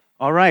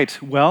All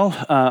right,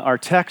 well, our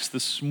text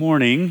this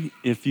morning,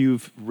 if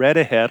you've read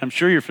ahead, I'm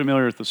sure you're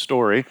familiar with the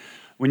story.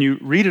 When you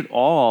read it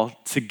all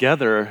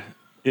together,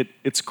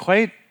 it's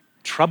quite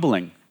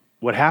troubling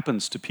what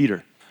happens to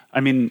Peter. I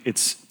mean,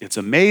 it's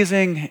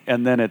amazing,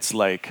 and then it's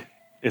like,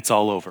 it's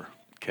all over,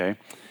 okay?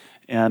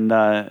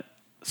 And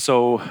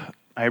so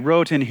I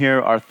wrote in here,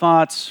 our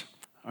thoughts,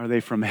 are they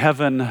from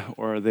heaven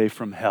or are they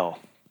from hell?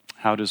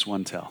 How does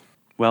one tell?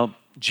 Well,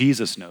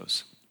 Jesus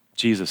knows.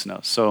 Jesus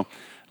knows. So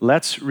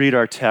let's read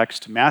our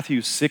text,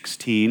 Matthew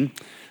 16,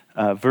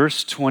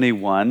 verse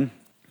 21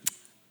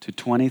 to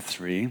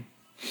 23.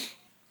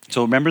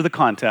 So remember the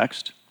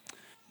context.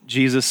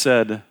 Jesus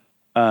said,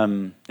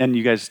 and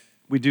you guys,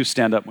 we do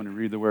stand up when we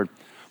read the word.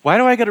 Why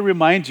do I got to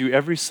remind you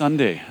every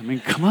Sunday? I mean,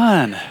 come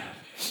on.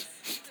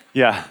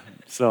 Yeah,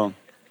 so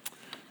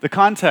the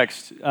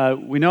context,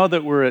 we know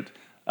that we're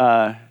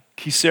at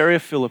Caesarea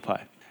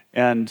Philippi,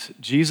 and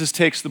Jesus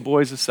takes the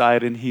boys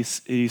aside and he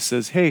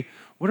says, hey,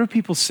 what are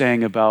people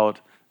saying about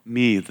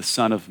me, the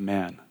Son of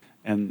Man?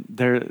 And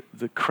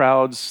the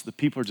crowds, the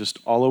people are just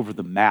all over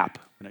the map.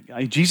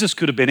 Jesus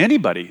could have been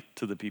anybody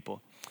to the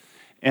people.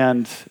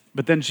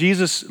 But then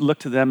Jesus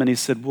looked to them and he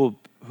said, well,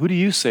 who do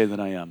you say that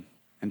I am?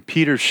 And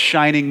Peter's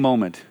shining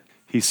moment,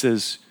 he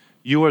says,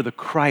 you are the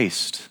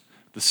Christ,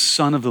 the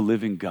Son of the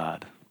living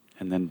God.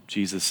 And then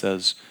Jesus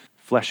says,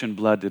 flesh and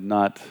blood did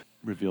not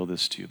reveal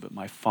this to you, but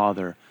my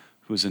Father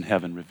who is in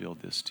heaven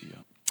revealed this to you.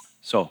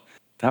 So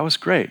that was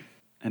great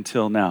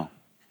until now.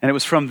 And it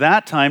was from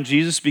that time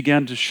Jesus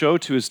began to show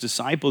to his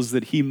disciples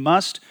that he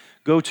must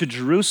go to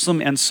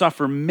Jerusalem and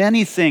suffer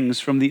many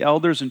things from the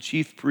elders and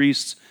chief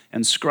priests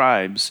and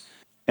scribes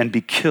and be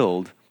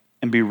killed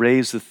and be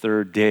raised the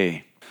third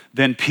day.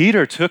 Then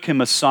Peter took him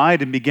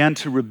aside and began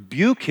to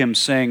rebuke him,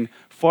 saying,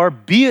 far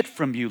be it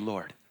from you,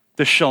 Lord.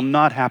 This shall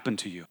not happen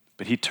to you.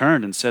 But he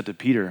turned and said to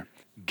Peter,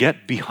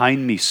 get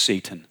behind me,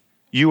 Satan.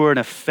 You are an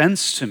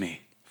offense to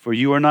me, for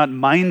you are not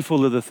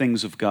mindful of the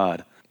things of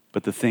God,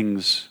 but the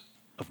things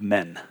of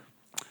men.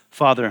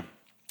 Father,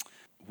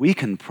 we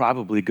can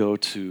probably go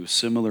to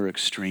similar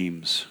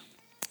extremes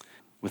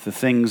with the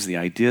things, the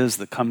ideas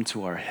that come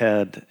to our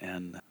head,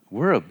 and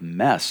we're a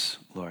mess,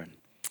 Lord.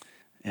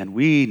 And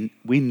we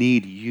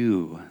need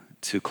you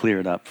to clear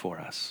it up for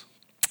us.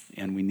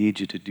 And we need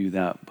you to do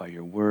that by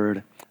your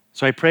word.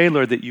 So I pray,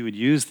 Lord, that you would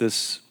use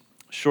this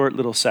short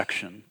little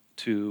section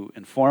to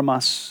inform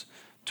us,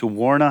 to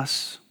warn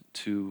us,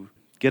 to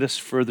get us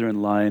further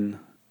in line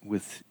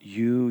with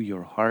you,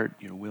 your heart,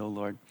 your will,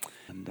 Lord.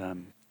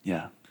 And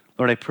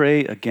Lord, I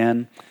pray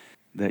again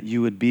that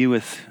you would be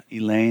with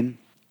Elaine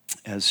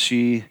as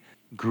she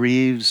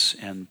grieves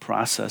and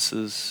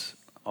processes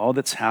all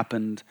that's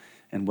happened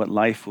and what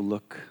life will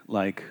look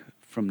like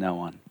from now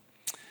on.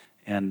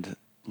 And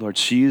Lord,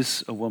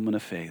 she's a woman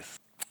of faith.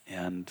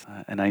 And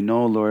I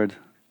know, Lord,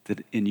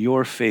 that in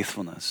your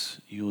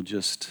faithfulness, you'll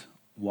just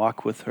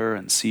walk with her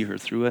and see her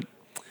through it.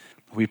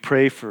 We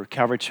pray for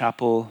Calvary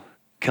Chapel,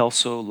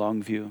 Kelso,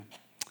 Longview,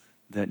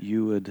 that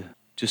you would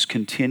just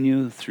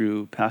continue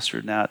through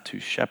Pastor Nat to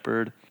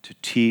shepherd, to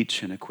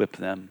teach and equip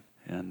them.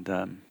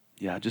 And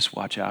just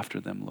watch after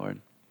them,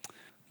 Lord.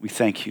 We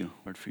thank you,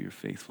 Lord, for your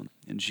faithfulness.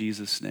 In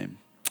Jesus' name,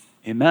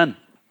 amen.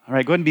 All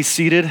right, go ahead and be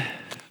seated.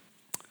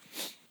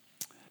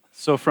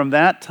 So from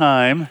that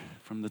time,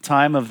 from the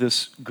time of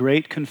this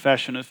great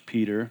confession of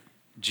Peter,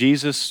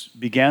 Jesus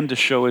began to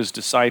show his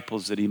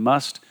disciples that he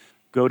must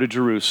go to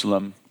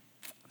Jerusalem,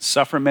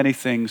 suffer many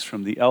things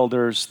from the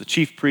elders, the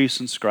chief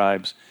priests and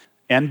scribes,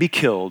 and be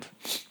killed,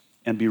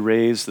 and be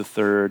raised the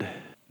third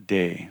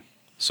day.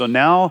 So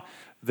now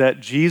that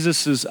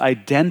Jesus'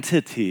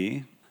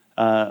 identity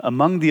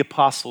among the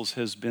apostles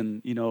has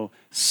been,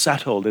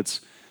 settled,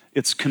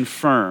 it's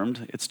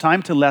confirmed, it's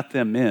time to let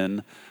them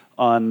in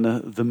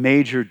on the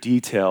major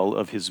detail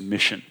of his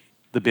mission,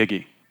 the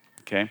biggie,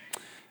 okay?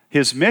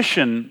 His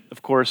mission,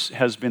 of course,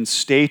 has been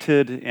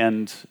stated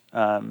and,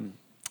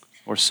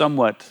 or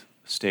somewhat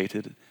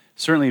stated,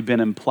 certainly been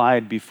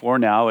implied before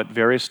now at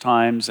various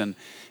times and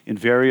in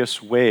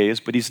various ways,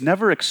 but he's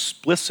never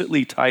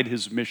explicitly tied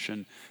his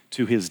mission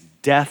to his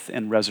death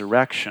and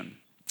resurrection,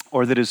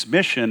 or that his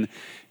mission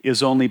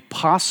is only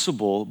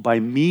possible by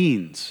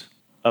means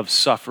of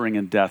suffering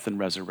and death and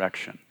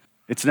resurrection.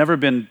 It's never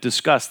been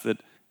discussed that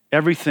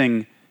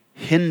everything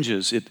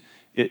hinges,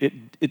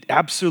 it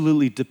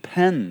absolutely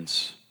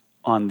depends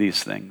on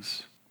these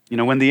things.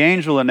 When the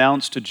angel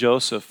announced to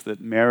Joseph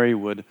that Mary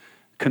would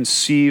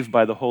conceive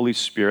by the Holy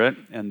Spirit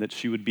and that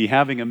she would be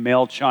having a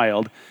male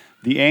child,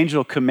 the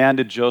angel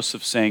commanded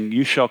Joseph, saying,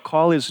 you shall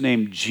call his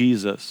name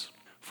Jesus,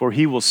 for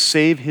he will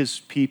save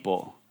his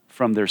people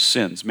from their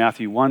sins.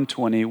 Matthew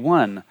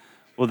 1:21.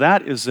 Well,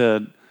 that is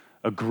a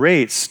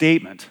great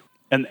statement,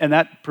 and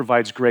that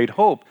provides great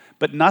hope.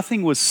 But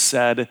nothing was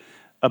said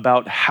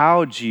about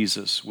how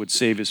Jesus would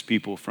save his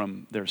people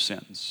from their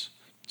sins,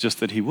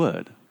 just that he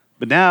would.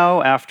 But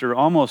now, after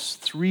almost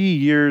 3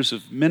 years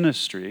of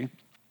ministry,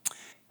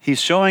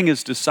 he's showing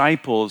his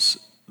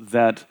disciples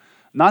that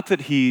not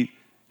that he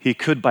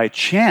could by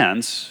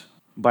chance,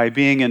 by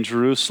being in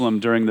Jerusalem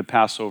during the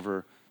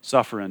Passover,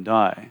 suffer and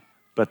die,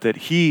 but that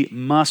he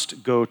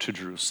must go to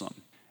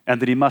Jerusalem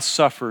and that he must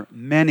suffer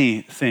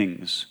many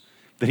things,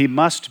 that he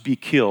must be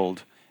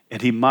killed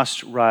and he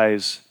must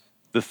rise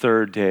the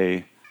third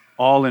day,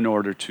 all in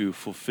order to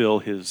fulfill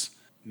his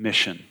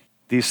mission.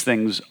 These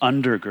things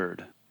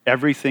undergird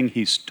everything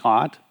he's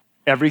taught,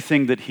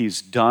 everything that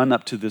he's done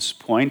up to this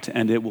point,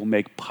 and it will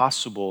make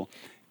possible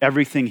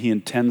everything he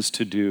intends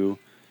to do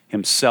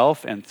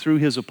himself and through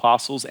his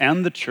apostles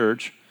and the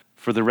church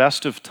for the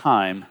rest of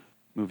time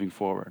moving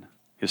forward.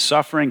 His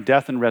suffering,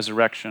 death, and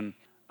resurrection,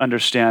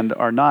 understand,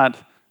 are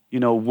not,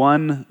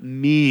 one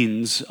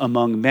means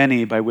among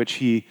many by which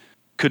he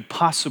could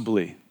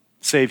possibly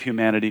save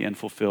humanity and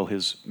fulfill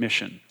his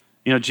mission.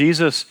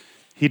 Jesus,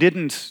 he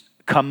didn't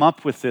come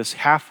up with this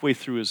halfway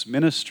through his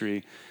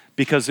ministry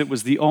because it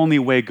was the only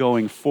way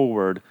going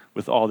forward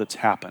with all that's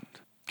happened.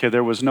 Okay,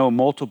 there was no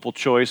multiple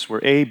choice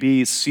where A,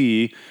 B,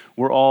 C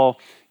were all,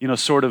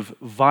 sort of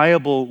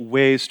viable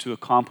ways to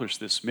accomplish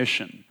this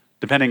mission,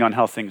 depending on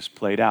how things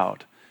played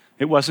out.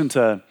 It wasn't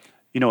a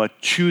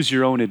choose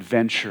your own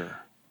adventure,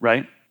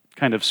 right?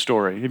 Kind of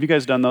story. Have you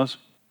guys done those?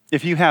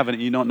 If you haven't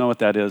and you don't know what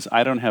that is,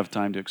 I don't have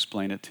time to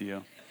explain it to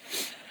you.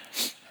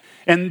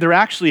 And there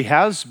actually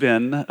has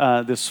been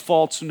this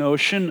false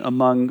notion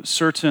among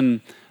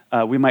certain,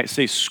 we might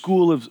say,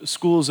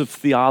 schools of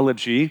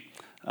theology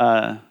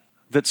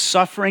that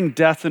suffering,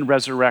 death, and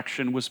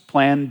resurrection was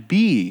plan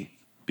B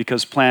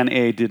because plan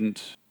A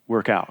didn't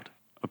work out.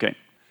 Okay,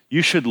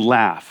 you should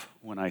laugh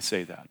when I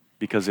say that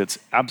because it's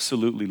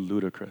absolutely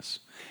ludicrous.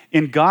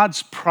 In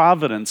God's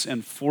providence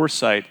and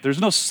foresight, there's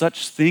no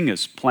such thing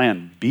as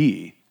plan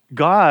B.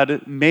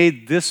 God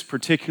made this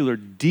particular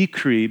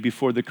decree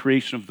before the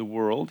creation of the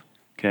world,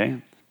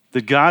 okay,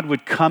 that God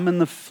would come in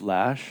the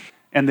flesh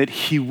and that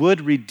he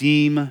would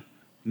redeem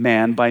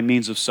man by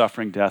means of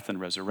suffering, death, and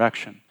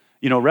resurrection.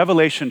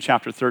 Revelation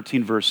chapter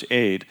 13, verse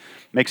 8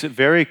 makes it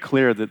very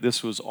clear that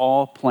this was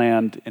all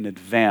planned in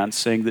advance,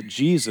 saying that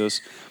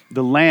Jesus,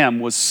 the Lamb,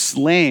 was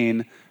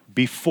slain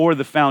before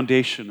the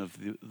foundation of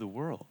the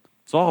world.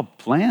 It's all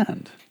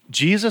planned.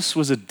 Jesus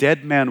was a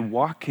dead man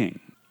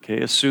walking,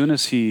 okay, as soon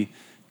as he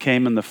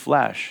came in the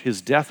flesh.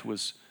 His death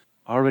was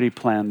already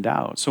planned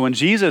out. So when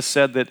Jesus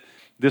said that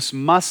this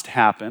must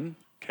happen,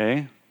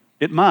 okay,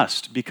 it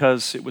must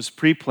because it was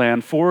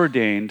pre-planned,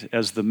 foreordained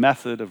as the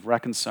method of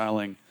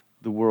reconciling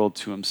the world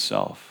to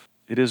himself.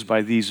 It is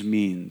by these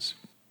means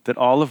that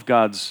all of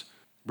God's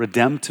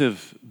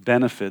redemptive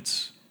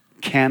benefits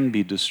can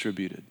be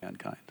distributed to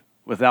mankind.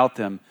 Without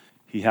them,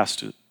 he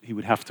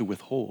would have to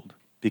withhold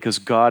because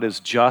God is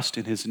just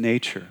in his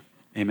nature.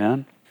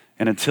 Amen?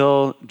 And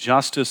until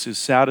justice is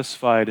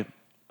satisfied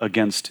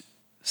against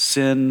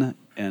sin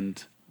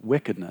and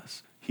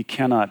wickedness, he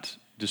cannot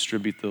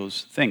distribute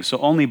those things. So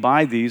only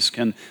by these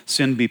can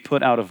sin be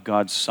put out of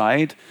God's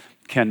sight,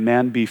 can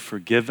man be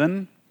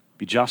forgiven,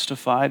 be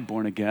justified,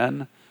 born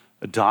again,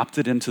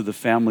 adopted into the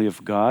family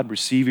of God,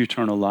 receive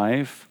eternal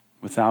life.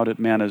 Without it,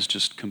 man is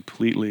just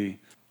completely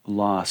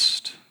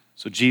lost.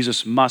 So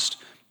Jesus must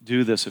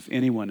do this if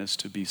anyone is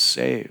to be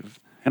saved.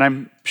 And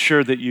I'm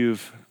sure that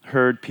you've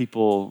heard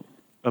people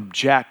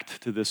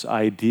object to this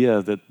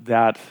idea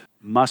that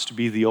must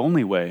be the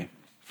only way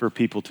for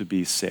people to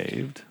be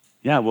saved.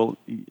 Yeah, well,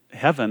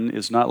 heaven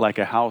is not like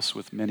a house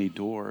with many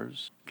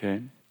doors,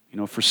 okay?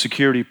 For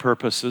security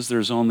purposes,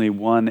 there's only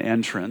one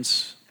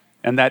entrance.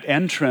 And that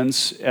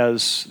entrance,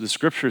 as the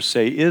scriptures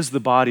say, is the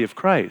body of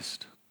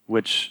Christ,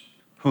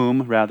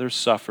 whom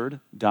suffered,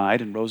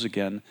 died, and rose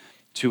again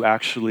to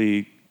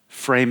actually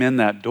frame in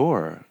that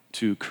door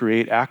to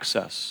create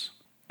access.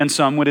 And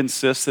some would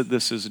insist that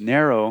this is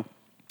narrow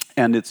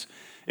and it's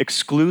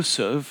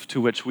exclusive,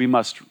 to which we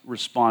must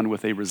respond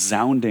with a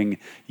resounding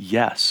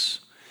yes.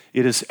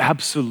 It is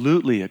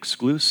absolutely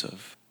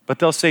exclusive. But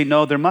they'll say,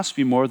 no, there must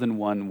be more than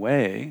one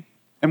way.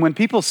 And when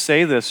people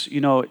say this,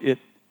 it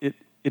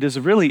is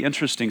a really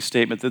interesting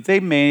statement that they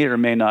may or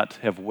may not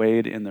have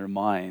weighed in their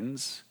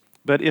minds.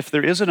 But if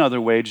there is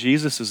another way,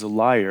 Jesus is a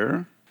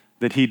liar,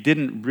 that he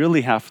didn't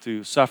really have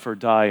to suffer,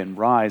 die, and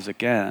rise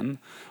again.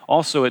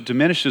 Also, it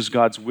diminishes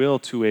God's will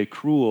to a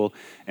cruel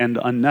and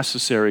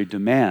unnecessary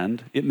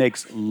demand. It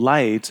makes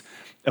light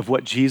of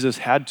what Jesus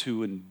had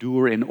to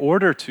endure in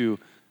order to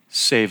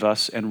save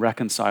us and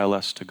reconcile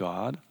us to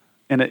God.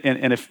 And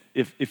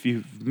if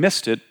you've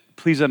missed it,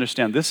 please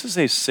understand, this is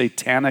a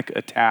satanic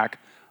attack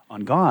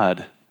on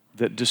God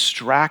that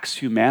distracts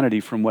humanity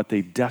from what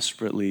they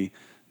desperately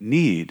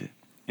need.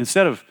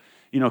 Instead of,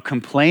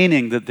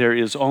 complaining that there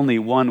is only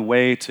one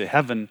way to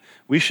heaven,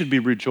 we should be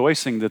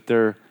rejoicing that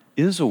there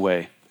is a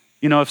way.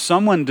 If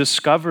someone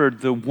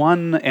discovered the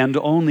one and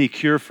only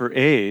cure for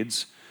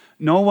AIDS,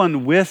 no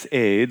one with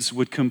AIDS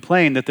would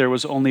complain that there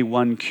was only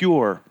one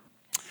cure.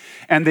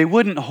 And they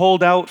wouldn't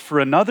hold out for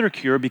another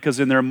cure because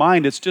in their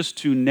mind it's just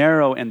too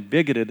narrow and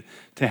bigoted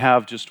to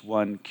have just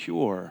one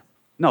cure.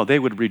 No, they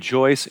would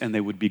rejoice and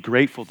they would be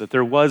grateful that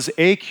there was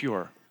a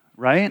cure,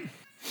 right?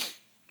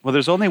 Well,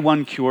 there's only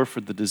one cure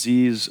for the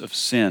disease of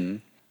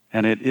sin,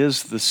 and it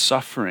is the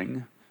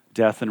suffering,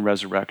 death, and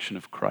resurrection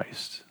of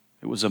Christ.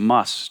 It was a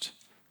must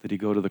that he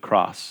go to the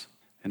cross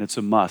and it's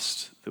a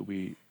must that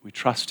we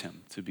trust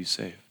him to be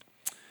saved.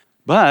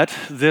 But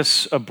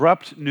this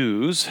abrupt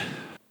news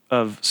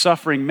of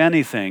suffering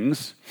many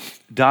things,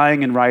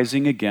 dying and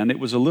rising again, it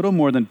was a little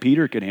more than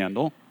Peter could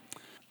handle.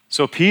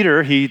 So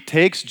Peter, he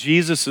takes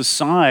Jesus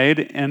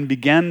aside and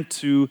began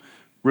to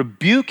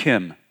rebuke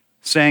him,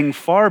 saying,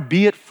 "Far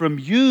be it from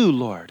you,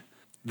 Lord.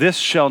 This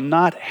shall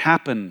not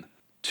happen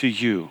to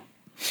you."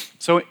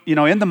 So,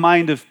 in the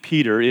mind of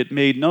Peter, it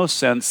made no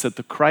sense that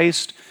the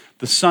Christ,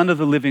 the Son of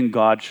the living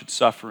God, should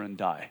suffer and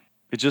die.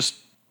 It just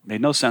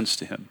made no sense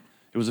to him.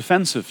 It was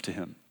offensive to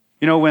him.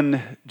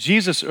 When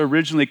Jesus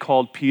originally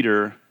called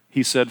Peter,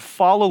 he said,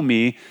 "Follow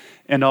me,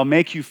 and I'll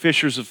make you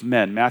fishers of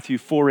men," Matthew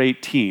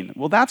 4:18.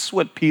 Well, that's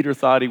what Peter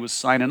thought he was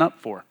signing up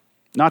for,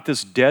 not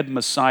this dead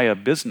Messiah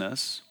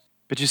business.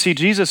 But you see,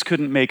 Jesus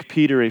couldn't make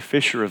Peter a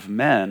fisher of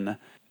men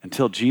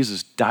until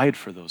Jesus died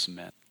for those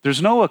men.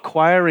 There's no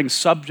acquiring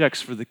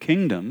subjects for the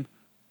kingdom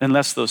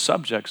unless those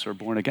subjects are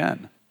born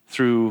again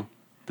through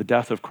the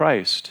death of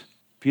Christ.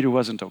 Peter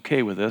wasn't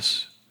okay with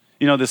this.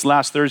 This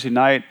last Thursday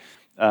night,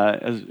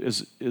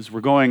 as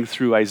we're going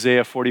through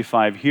Isaiah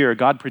 45 here,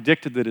 God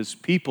predicted that his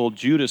people,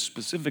 Judah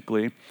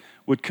specifically,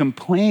 would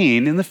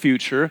complain in the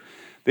future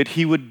that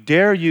he would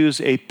dare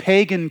use a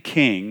pagan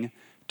king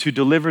to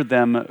deliver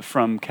them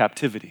from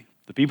captivity.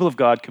 The people of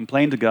God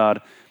complained to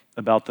God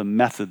about the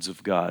methods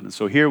of God. And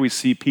so here we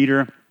see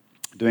Peter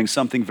doing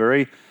something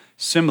very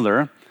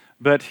similar,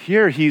 but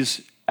here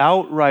he's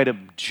outright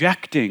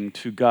objecting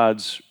to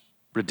God's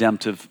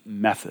redemptive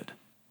method.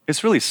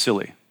 It's really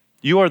silly.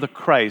 You are the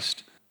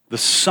Christ, the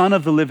Son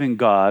of the living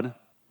God,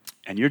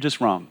 and you're just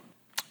wrong.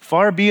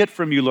 "Far be it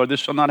from you, Lord, this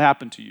shall not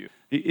happen to you."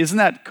 Isn't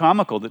that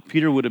comical that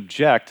Peter would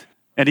object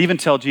and even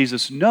tell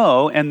Jesus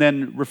no, and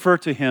then refer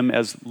to him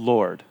as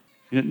Lord?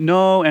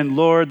 No and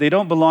Lord, they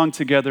don't belong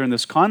together in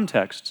this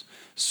context.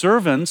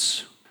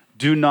 Servants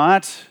do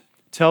not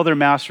tell their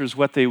masters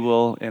what they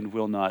will and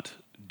will not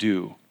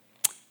do.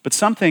 But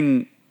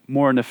something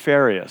more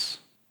nefarious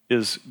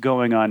is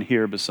going on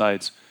here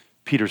besides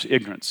Peter's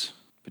ignorance.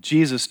 But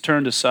Jesus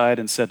turned aside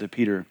and said to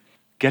Peter,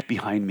 "Get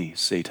behind me,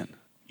 Satan.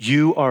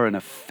 You are an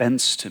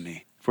offense to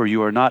me, for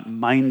you are not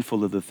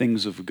mindful of the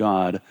things of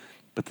God,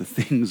 but the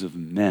things of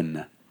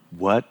men."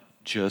 What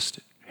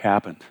just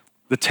happened?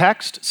 The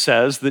text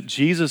says that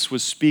Jesus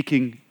was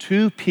speaking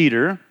to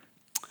Peter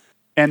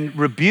and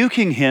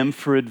rebuking him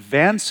for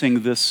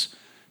advancing this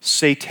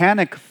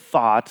satanic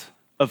thought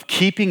of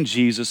keeping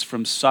Jesus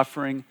from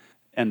suffering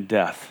and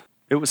death.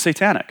 It was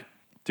satanic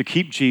to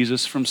keep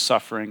Jesus from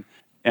suffering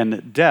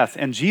and death.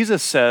 And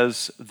Jesus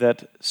says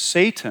that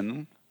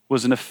Satan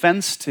was an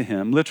offense to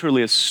him,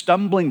 literally a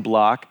stumbling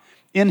block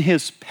in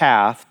his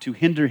path to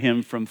hinder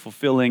him from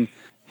fulfilling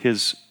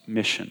his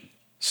mission.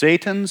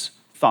 Satan's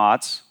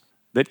thoughts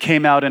that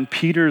came out in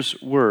Peter's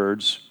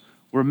words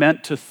were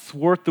meant to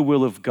thwart the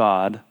will of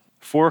God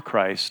for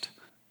Christ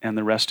and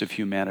the rest of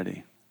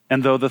humanity.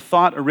 And though the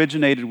thought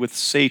originated with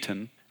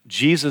Satan,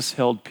 Jesus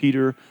held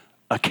Peter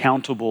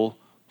accountable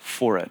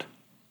for it.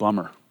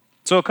 Bummer.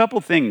 So a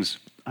couple things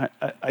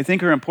I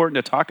think are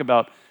important to talk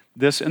about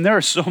this, and there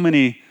are so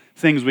many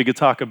things we could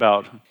talk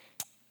about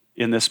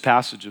in this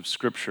passage of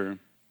Scripture.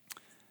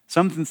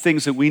 Some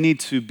things that we need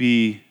to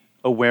be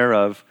aware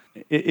of.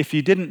 If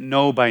you didn't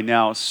know by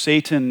now,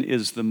 Satan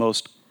is the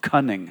most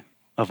cunning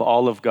of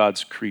all of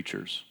God's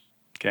creatures,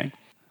 okay?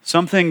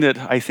 Something that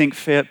I think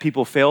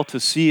people fail to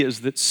see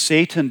is that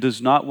Satan does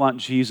not want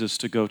Jesus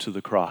to go to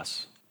the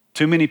cross.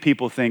 Too many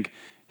people think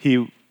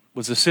he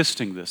was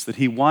assisting this, that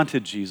he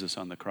wanted Jesus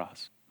on the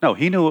cross. No,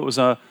 he knew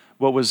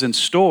what was in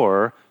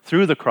store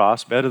through the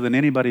cross better than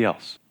anybody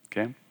else,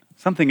 okay?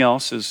 Something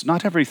else is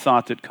not every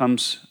thought that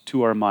comes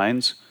to our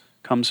minds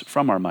comes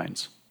from our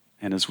minds.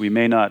 And as we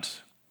may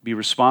not be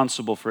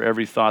responsible for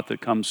every thought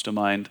that comes to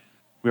mind,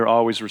 we're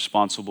always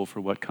responsible for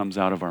what comes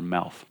out of our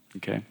mouth,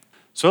 okay?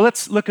 So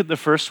let's look at the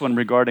first one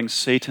regarding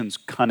Satan's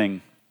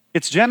cunning.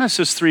 It's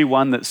Genesis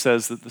 3:1 that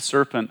says that the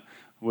serpent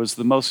was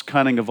the most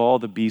cunning of all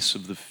the beasts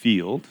of the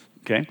field,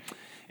 okay?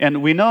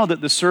 And we know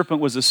that the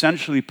serpent was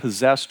essentially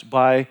possessed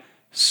by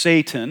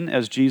Satan,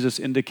 as Jesus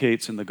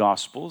indicates in the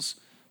Gospels,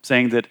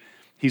 saying that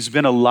he's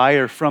been a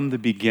liar from the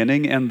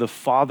beginning and the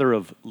father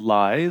of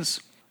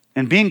lies.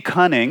 And being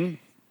cunning,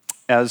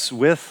 as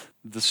with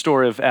the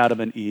story of Adam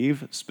and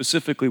Eve,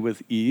 specifically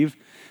with Eve,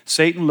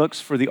 Satan looks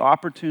for the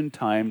opportune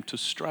time to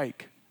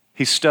strike.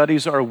 He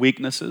studies our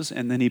weaknesses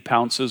and then he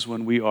pounces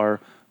when we are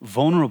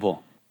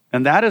vulnerable.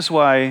 And that is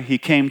why he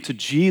came to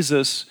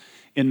Jesus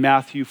in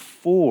Matthew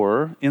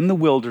 4 in the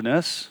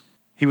wilderness.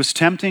 He was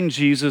tempting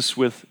Jesus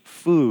with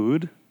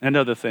food and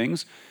other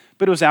things,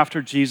 but it was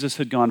after Jesus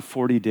had gone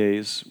 40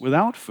 days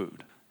without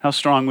food. How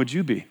strong would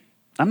you be?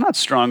 I'm not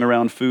strong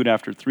around food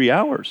after 3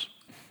 hours,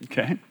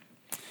 okay?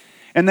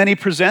 And then he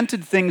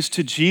presented things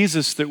to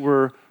Jesus that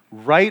were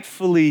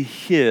rightfully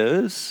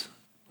his,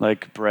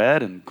 like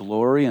bread and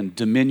glory and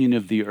dominion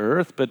of the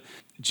earth. But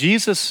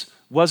Jesus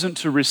wasn't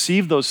to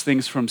receive those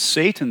things from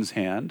Satan's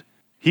hand.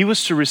 He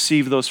was to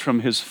receive those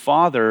from his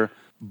Father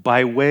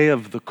by way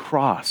of the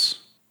cross.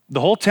 The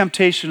whole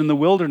temptation in the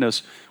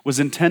wilderness was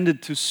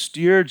intended to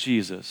steer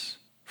Jesus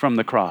from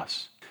the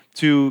cross,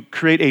 to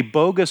create a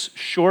bogus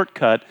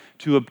shortcut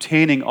to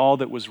obtaining all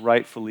that was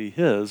rightfully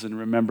his. And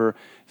remember,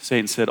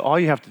 Satan said, all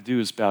you have to do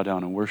is bow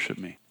down and worship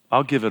me.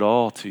 I'll give it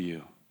all to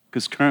you,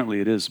 because currently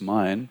it is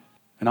mine,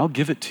 and I'll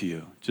give it to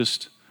you.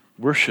 Just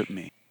worship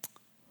me.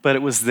 But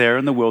it was there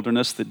in the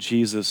wilderness that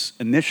Jesus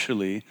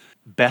initially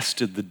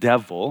bested the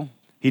devil.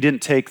 He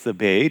didn't take the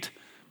bait,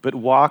 but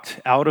walked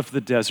out of the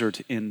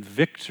desert in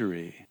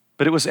victory.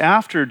 But it was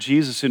after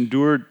Jesus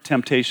endured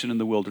temptation in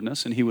the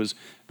wilderness and he was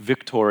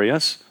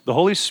victorious, the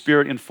Holy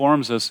Spirit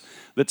informs us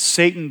that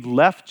Satan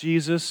left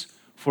Jesus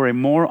for a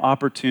more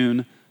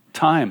opportune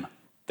time.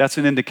 That's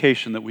an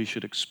indication that we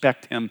should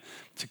expect him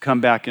to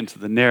come back into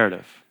the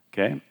narrative,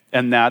 okay?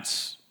 And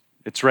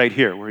it's right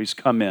here where he's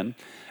come in.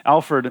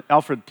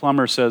 Alfred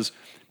Plummer says,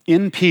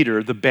 in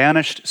Peter, the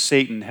banished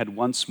Satan had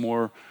once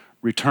more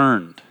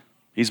returned.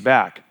 He's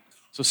back.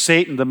 So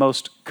Satan, the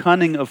most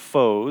cunning of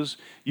foes,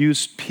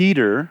 used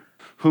Peter,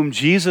 whom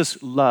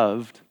Jesus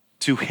loved,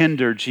 to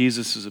hinder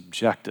Jesus'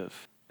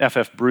 objective.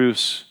 F.F.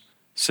 Bruce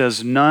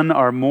says, none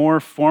are more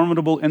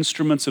formidable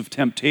instruments of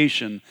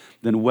temptation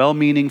than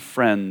well-meaning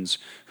friends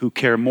who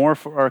care more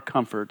for our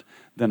comfort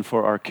than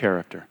for our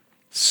character.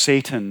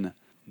 Satan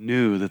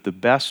knew that the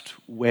best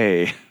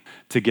way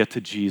to get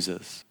to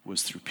Jesus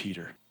was through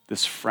Peter,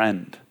 this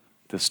friend,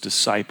 this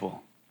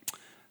disciple.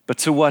 But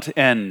to what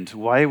end?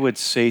 Why would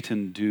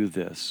Satan do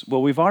this?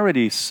 Well, we've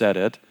already said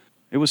it.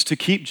 It was to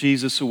keep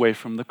Jesus away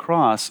from the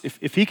cross.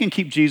 If he can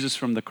keep Jesus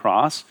from the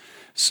cross,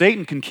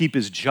 Satan can keep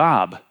his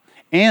job,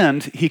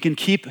 and he can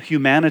keep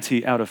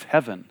humanity out of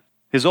heaven.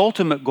 His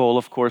ultimate goal,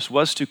 of course,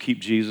 was to keep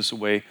Jesus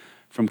away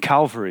from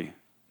Calvary.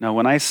 Now,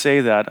 when I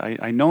say that,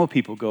 I know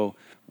people go,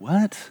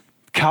 what?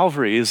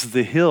 Calvary is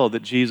the hill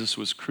that Jesus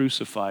was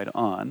crucified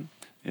on.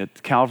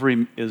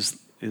 Calvary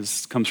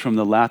comes from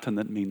the Latin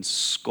that means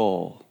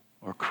skull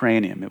or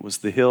cranium. It was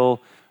the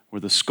hill where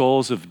the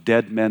skulls of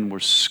dead men were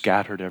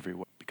scattered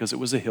everywhere because it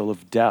was a hill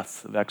of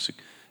death, of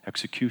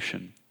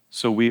execution.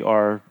 So we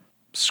are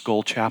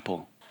Skull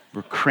Chapel.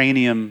 We're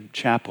Cranium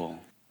Chapel.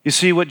 You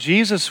see, what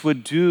Jesus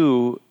would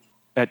do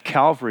at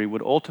Calvary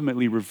would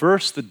ultimately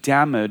reverse the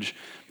damage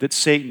that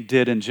Satan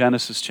did in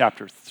Genesis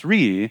chapter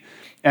 3,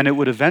 and it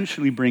would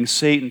eventually bring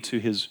Satan to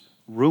his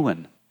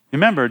ruin.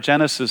 Remember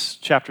Genesis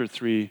chapter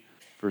 3,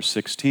 verse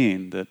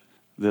 16, that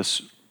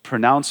this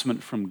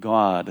pronouncement from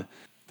God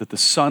that the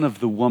son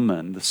of the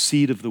woman, the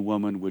seed of the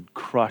woman, would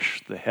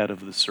crush the head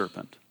of the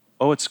serpent.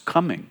 Oh, it's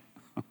coming.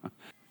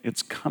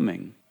 It's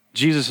coming.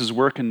 Jesus'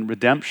 work in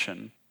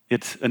redemption,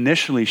 it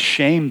initially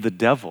shamed the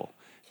devil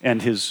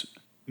and his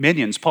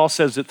minions. Paul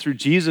says that through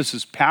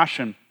Jesus'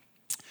 passion,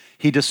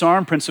 he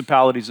disarmed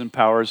principalities and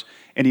powers,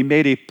 and he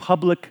made a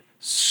public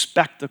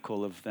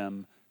spectacle of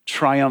them,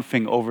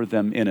 triumphing over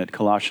them in it,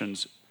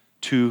 Colossians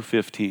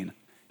 2:15.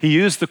 He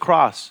used the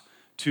cross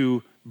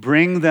to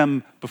bring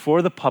them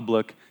before the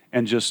public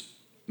and just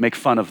make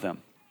fun of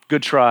them.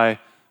 Good try,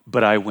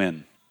 but I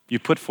win. You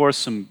put forth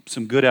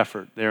some good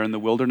effort there in the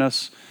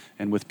wilderness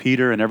and with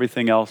Peter and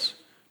everything else,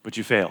 but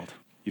you failed.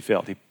 You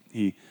failed.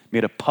 He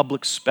made a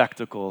public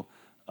spectacle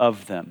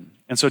of them.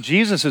 And so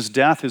Jesus'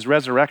 death, his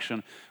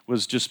resurrection,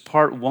 was just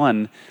part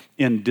one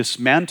in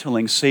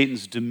dismantling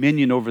Satan's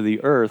dominion over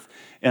the earth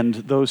and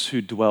those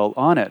who dwell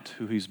on it,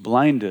 who he's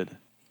blinded.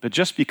 But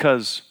just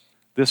because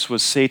this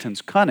was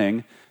Satan's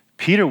cunning,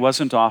 Peter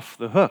wasn't off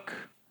the hook.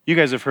 You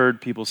guys have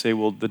heard people say,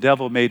 well, the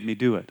devil made me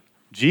do it.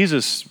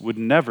 Jesus would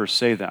never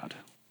say that,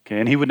 okay?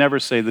 And he would never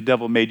say, the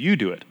devil made you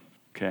do it,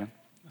 okay?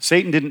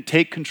 Satan didn't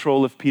take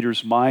control of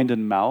Peter's mind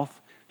and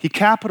mouth. He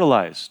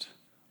capitalized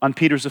on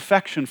Peter's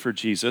affection for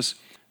Jesus,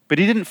 but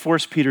he didn't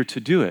force Peter to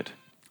do it.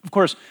 Of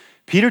course,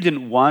 Peter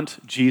didn't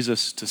want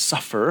Jesus to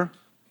suffer,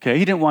 okay?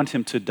 He didn't want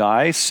him to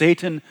die.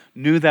 Satan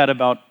knew that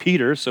about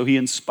Peter, so he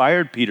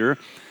inspired Peter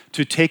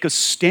to take a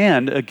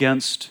stand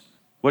against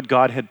what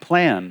God had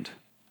planned.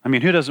 I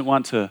mean, who doesn't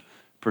want to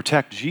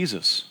protect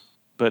Jesus?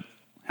 But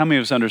how many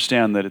of us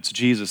understand that it's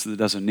Jesus that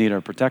doesn't need our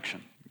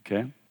protection,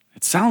 okay?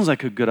 It sounds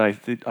like a good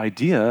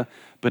idea,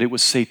 but it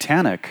was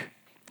satanic.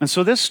 And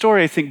so this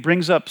story, I think,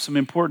 brings up some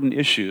important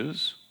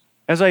issues.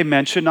 As I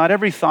mentioned, not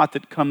every thought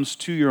that comes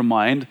to your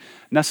mind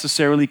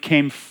necessarily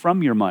came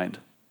from your mind.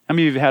 How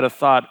many of you had a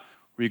thought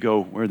where you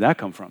go, where'd that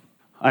come from?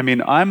 I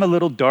mean, I'm a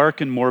little dark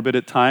and morbid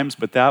at times,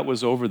 but that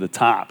was over the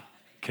top,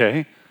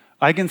 okay?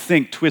 I can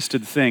think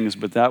twisted things,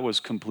 but that was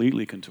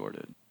completely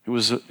contorted. It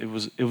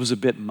was a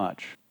bit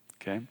much,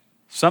 okay?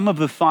 Some of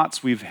the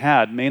thoughts we've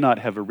had may not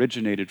have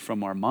originated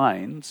from our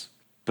minds,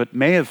 but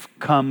may have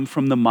come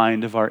from the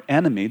mind of our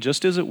enemy,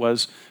 just as it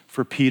was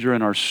for Peter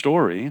in our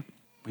story.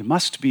 We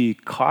must be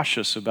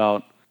cautious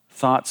about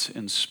thoughts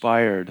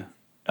inspired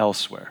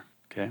elsewhere,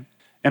 okay?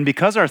 And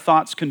because our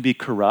thoughts can be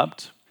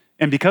corrupt,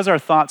 and because our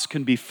thoughts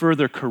can be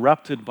further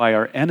corrupted by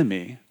our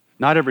enemy,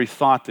 not every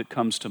thought that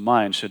comes to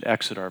mind should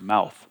exit our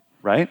mouth,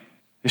 right?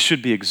 It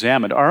should be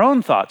examined. Our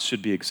own thoughts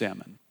should be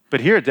examined.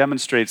 But here it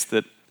demonstrates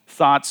that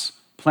thoughts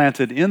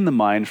planted in the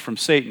mind from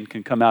Satan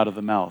can come out of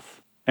the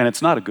mouth. And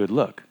it's not a good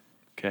look,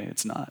 okay?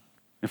 It's not.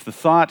 If the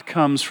thought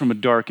comes from a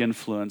dark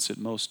influence, it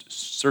most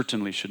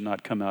certainly should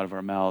not come out of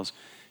our mouths.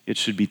 It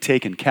should be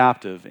taken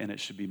captive and it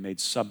should be made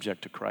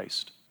subject to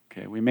Christ.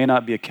 Okay, we may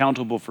not be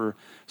accountable for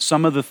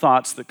some of the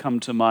thoughts that come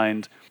to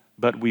mind,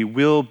 but we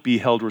will be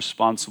held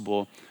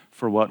responsible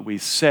for what we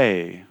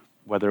say,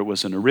 whether it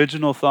was an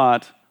original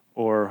thought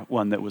or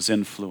one that was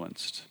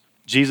influenced.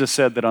 Jesus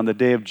said that on the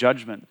day of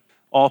judgment,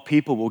 all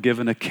people will give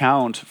an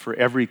account for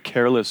every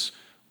careless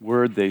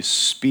word they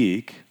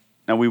speak.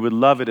 Now, we would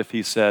love it if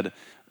he said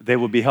they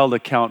will be held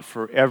account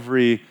for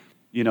every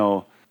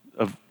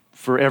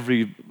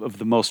of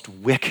the most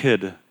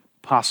wicked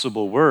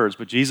possible words.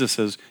 But Jesus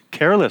says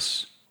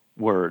careless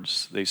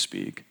words they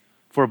speak.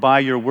 For by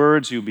your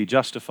words you will be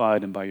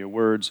justified, and by your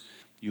words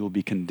you will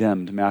be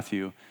condemned.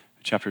 Matthew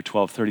chapter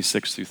 12,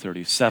 36 through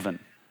 37.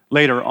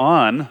 Later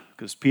on,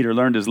 because Peter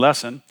learned his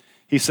lesson,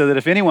 he said that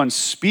if anyone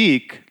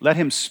speak, let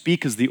him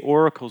speak as the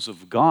oracles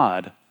of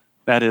God.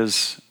 That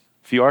is,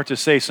 if you are to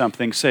say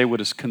something, say what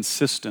is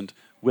consistent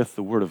with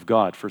the word of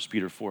God, 1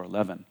 Peter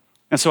 4:11.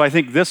 And so I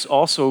think this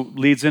also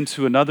leads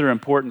into another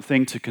important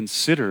thing to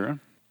consider,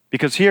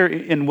 because here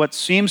in what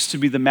seems to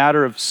be the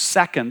matter of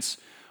seconds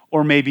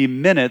or maybe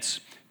minutes,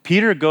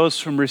 Peter goes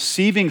from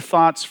receiving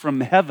thoughts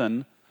from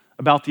heaven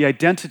about the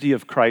identity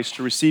of Christ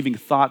to receiving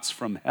thoughts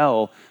from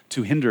hell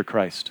to hinder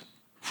Christ.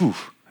 Whew.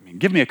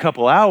 Give me a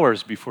couple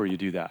hours before you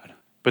do that.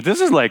 But this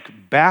is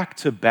like back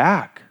to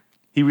back.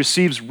 He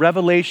receives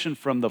revelation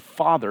from the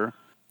Father,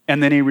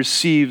 and then he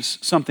receives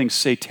something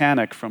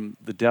satanic from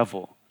the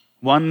devil.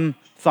 One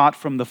thought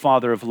from the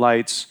Father of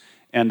lights,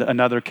 and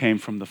another came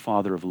from the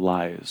Father of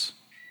lies.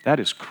 That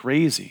is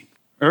crazy.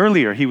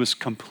 Earlier, he was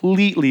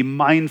completely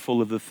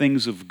mindful of the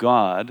things of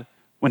God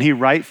when he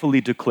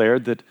rightfully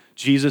declared that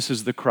Jesus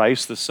is the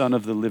Christ, the Son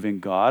of the living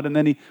God, and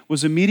then he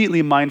was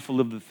immediately mindful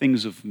of the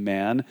things of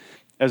man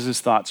as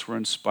his thoughts were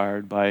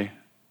inspired by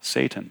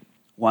Satan.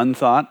 One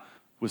thought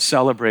was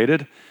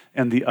celebrated,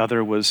 and the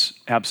other was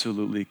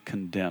absolutely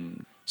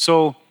condemned.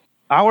 So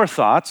our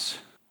thoughts,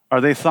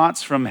 are they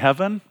thoughts from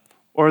heaven,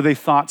 or are they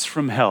thoughts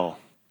from hell?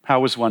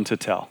 How is one to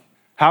tell?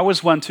 How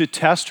is one to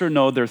test or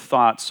know their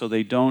thoughts so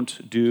they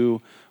don't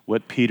do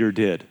what Peter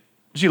did?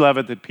 Don't you love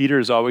it that Peter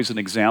is always an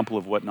example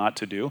of what not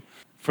to do?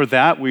 For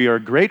that, we are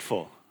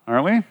grateful,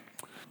 aren't we?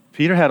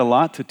 Peter had a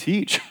lot to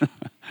teach.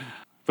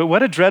 But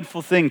what a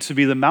dreadful thing to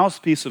be the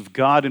mouthpiece of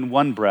God in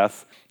one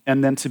breath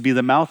and then to be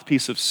the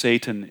mouthpiece of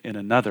Satan in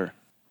another.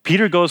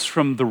 Peter goes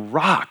from the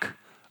rock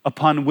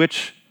upon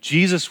which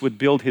Jesus would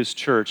build his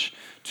church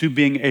to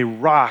being a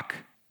rock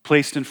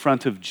placed in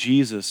front of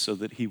Jesus so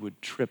that he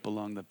would trip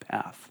along the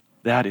path.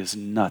 That is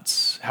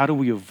nuts. How do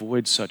we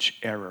avoid such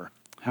error?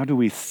 How do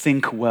we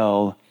think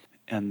well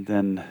and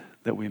then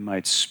that we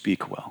might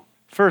speak well?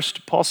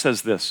 First, Paul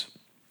says this.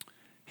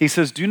 He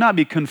says, do not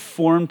be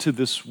conformed to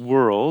this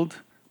world,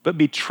 but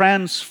be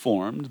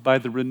transformed by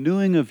the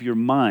renewing of your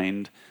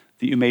mind,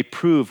 that you may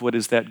prove what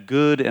is that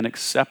good and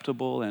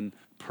acceptable and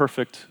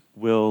perfect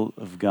will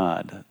of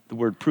God. The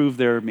word prove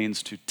there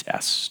means to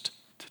test,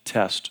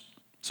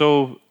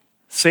 So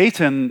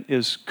Satan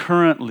is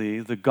currently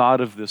the god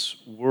of this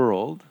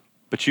world,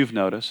 but you've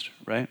noticed,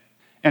 right?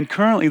 And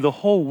currently the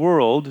whole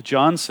world,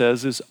 John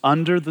says, is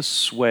under the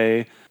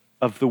sway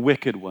of the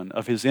wicked one,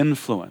 of his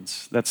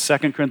influence. That's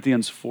 2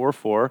 Corinthians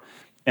 4:4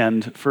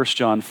 and 1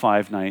 John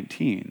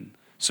 5:19.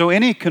 So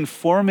any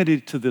conformity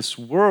to this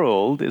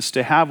world is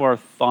to have our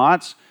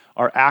thoughts,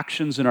 our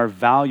actions, and our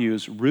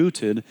values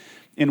rooted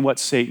in what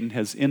Satan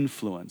has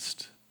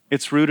influenced.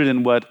 It's rooted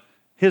in what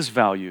his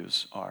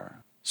values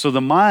are. So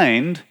the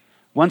mind,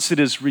 once it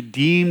is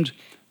redeemed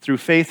through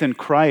faith in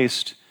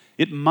Christ,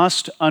 it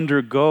must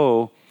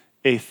undergo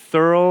a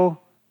thorough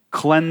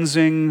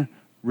cleansing,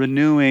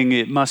 renewing.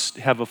 It must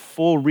have a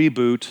full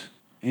reboot,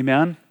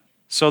 amen?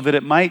 So that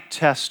it might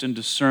test and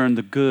discern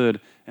the good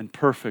and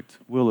perfect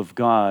will of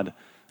God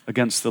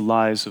against the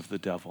lies of the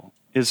devil.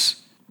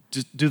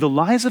 Do the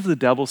lies of the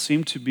devil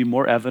seem to be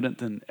more evident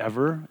than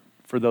ever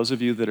for those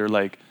of you that are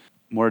like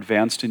more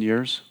advanced in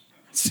years?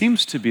 It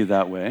seems to be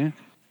that way.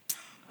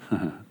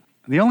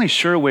 The only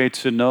sure way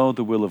to know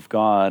the will of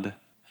God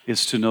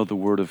is to know the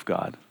Word of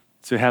God,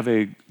 to have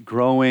a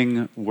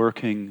growing,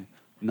 working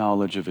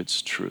knowledge of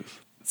its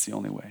truth. It's the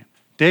only way.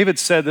 David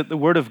said that the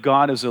Word of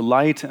God is a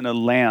light and a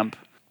lamp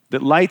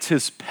that lights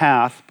his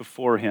path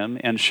before him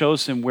and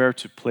shows him where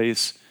to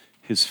place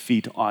his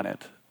feet on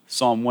it.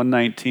 Psalm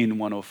 119,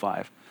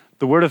 105.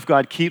 The Word of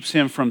God keeps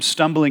him from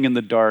stumbling in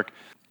the dark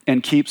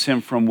and keeps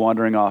him from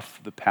wandering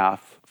off the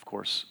path, of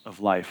course, of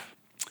life.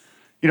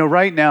 You know,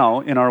 right now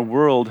in our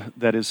world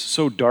that is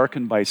so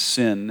darkened by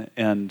sin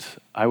and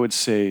I would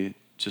say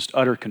just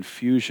utter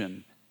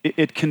confusion,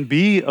 it can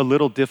be a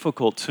little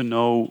difficult to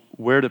know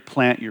where to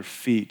plant your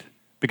feet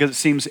because it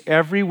seems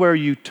everywhere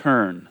you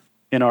turn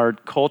in our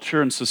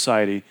culture and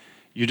society,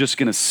 you're just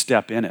going to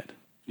step in it.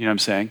 You know what I'm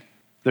saying?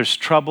 There's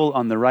trouble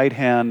on the right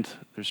hand,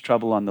 there's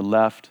trouble on the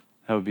left.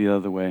 That would be the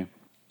other way.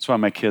 That's why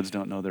my kids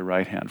don't know their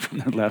right hand from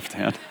their left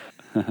hand.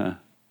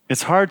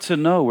 It's hard to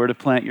know where to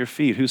plant your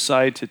feet, whose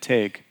side to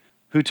take,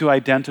 who to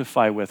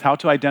identify with, how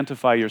to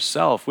identify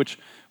yourself, which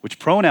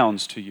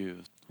pronouns to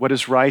use. what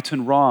is right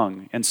and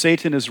wrong. And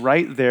Satan is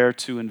right there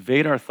to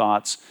invade our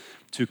thoughts,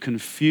 to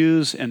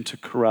confuse and to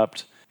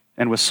corrupt.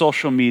 And with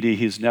social media,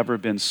 he's never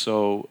been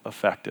so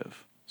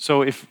effective.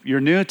 So if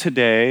you're new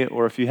today,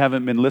 or if you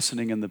haven't been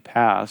listening in the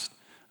past,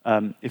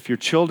 if your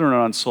children are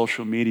on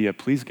social media,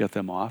 please get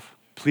them off.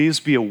 Please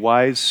be a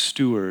wise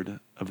steward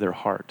of their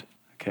heart,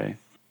 okay?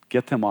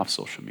 Get them off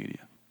social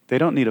media. They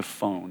don't need a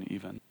phone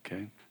even,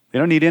 okay? They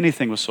don't need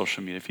anything with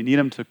social media. If you need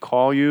them to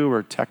call you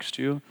or text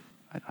you,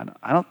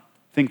 I don't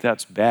think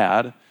that's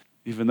bad,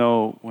 even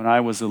though when I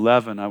was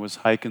 11, I was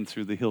hiking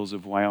through the hills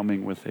of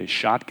Wyoming with a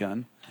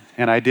shotgun,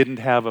 and I didn't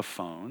have a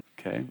phone,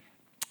 okay?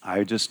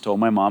 I just told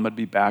my mom I'd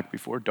be back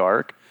before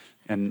dark,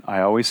 and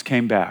I always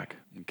came back,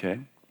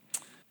 okay?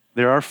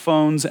 There are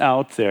phones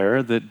out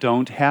there that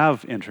don't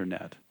have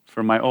internet.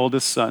 For my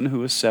oldest son,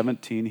 who is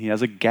 17, he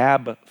has a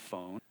Gab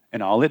phone,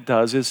 and all it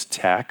does is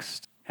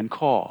text and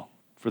call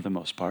for the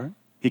most part.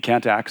 He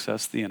can't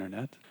access the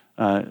internet.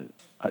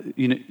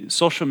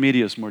 Social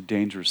media is more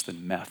dangerous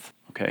than meth,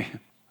 okay?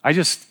 I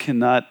just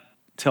cannot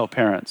tell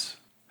parents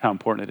how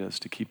important it is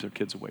to keep their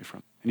kids away from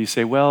it. And you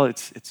say, well,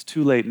 it's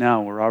too late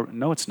now.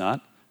 No, it's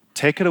not.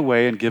 Take it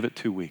away and give it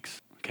 2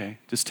 weeks, okay?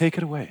 Just take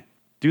it away.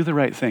 Do the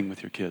right thing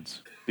with your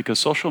kids, because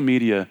social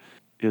media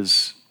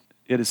is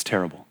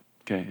terrible,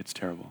 okay? It's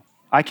terrible.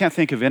 I can't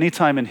think of any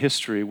time in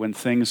history when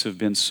things have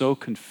been so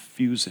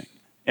confusing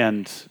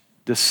and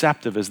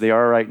deceptive as they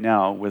are right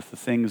now, with the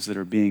things that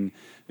are being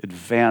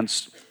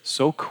advanced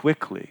so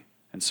quickly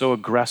and so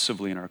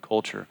aggressively in our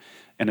culture.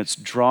 And it's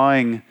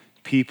drawing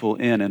people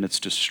in and it's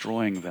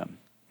destroying them.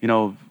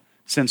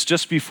 Since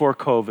just before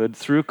COVID,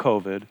 through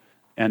COVID,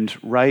 and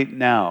right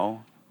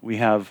now, we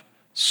have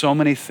so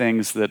many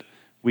things that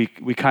we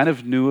kind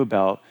of knew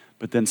about,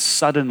 but then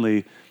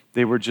suddenly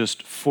they were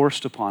just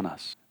forced upon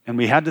us. And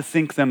we had to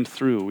think them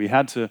through.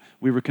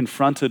 We were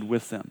confronted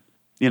with them.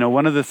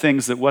 One of the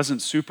things that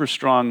wasn't super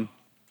strong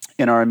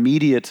in our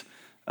immediate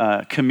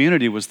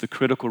community was the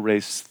critical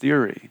race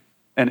theory.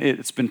 And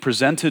it's been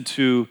presented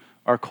to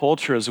our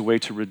culture as a way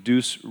to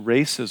reduce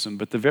racism,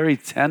 but the very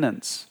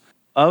tenets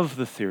of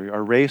the theory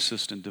are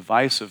racist and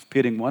divisive,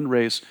 pitting one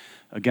race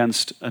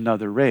against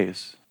another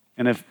race.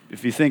 And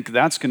if you think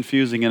that's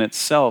confusing in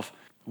itself,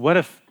 what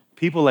if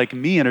people like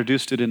me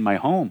introduced it in my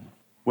home,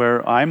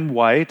 where I'm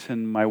white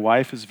and my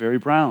wife is very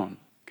brown?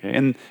 Okay,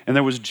 and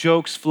there was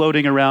jokes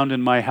floating around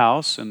in my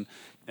house,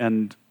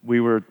 and we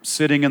were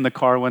sitting in the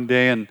car one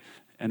day,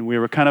 and we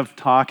were kind of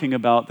talking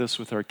about this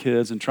with our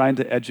kids and trying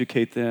to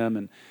educate them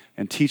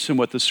and teach them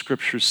what the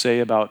scriptures say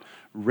about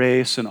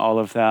race and all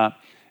of that,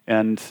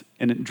 and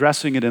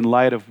addressing it in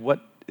light of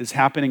what is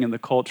happening in the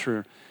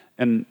culture.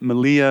 And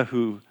Malia,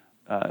 who,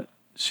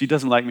 she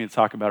doesn't like me to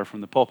talk about her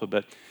from the pulpit,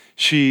 but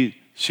she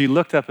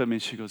looked up at me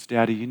and she goes,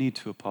 "Daddy, you need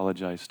to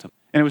apologize to me."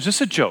 And it was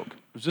just a joke.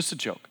 It was just a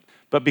joke.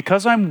 But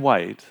because I'm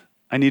white,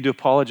 I need to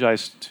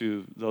apologize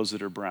to those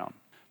that are brown.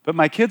 But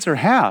my kids are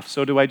half,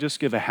 so do I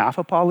just give a half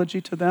apology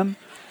to them?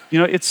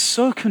 It's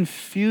so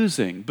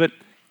confusing. But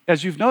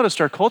as you've noticed,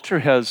 our culture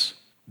has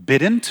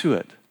bit into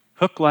it,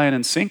 hook, line,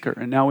 and sinker.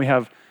 And now we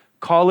have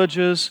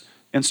colleges,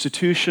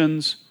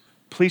 institutions,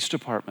 police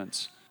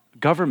departments,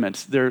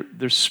 governments.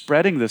 They're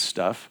spreading this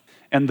stuff.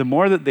 And the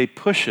more that they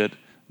push it,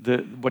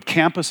 what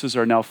campuses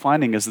are now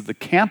finding is that the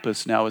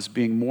campus now is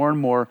being more and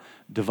more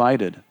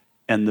divided.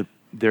 And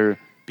they're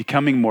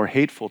becoming more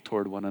hateful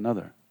toward one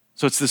another.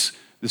 So it's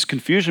this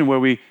confusion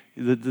where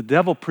the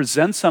devil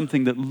presents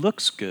something that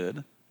looks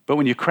good, but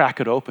when you crack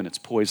it open, it's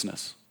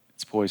poisonous.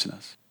 It's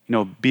poisonous.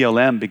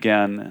 BLM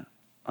began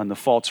on the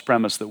false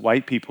premise that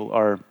white people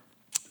are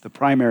the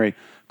primary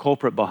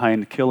culprit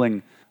behind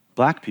killing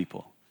black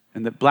people,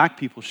 and that black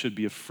people should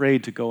be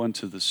afraid to go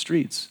into the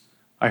streets.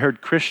 I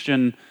heard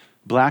Christian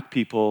black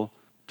people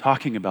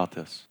talking about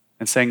this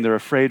and saying they're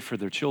afraid for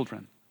their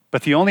children.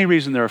 But the only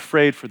reason they're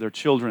afraid for their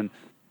children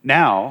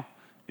now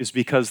is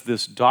because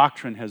this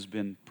doctrine has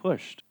been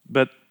pushed.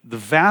 But the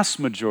vast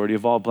majority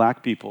of all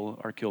black people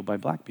are killed by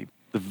black people.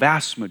 The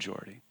vast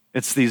majority.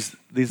 It's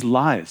these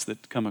lies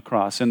that come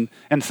across. And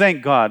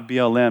thank God,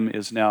 BLM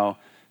is now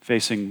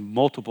facing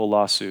multiple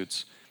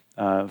lawsuits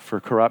for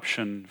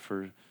corruption,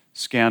 for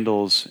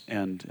scandals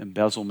and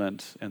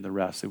embezzlement and the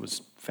rest. It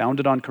was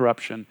founded on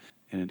corruption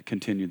and it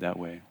continued that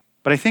way.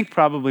 But I think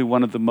probably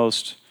one of the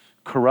most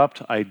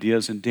corrupt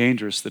ideas and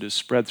dangerous that is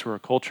spread through our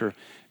culture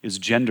is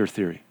gender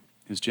theory.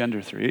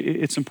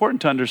 It's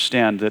important to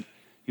understand that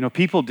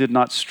people did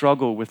not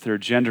struggle with their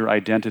gender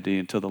identity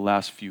until the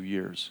last few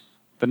years.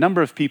 The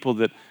number of people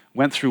that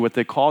went through what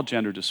they call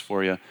gender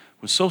dysphoria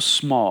was so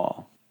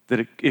small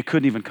that it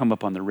couldn't even come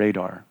up on the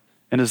radar.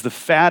 And as the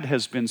fad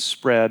has been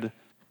spread,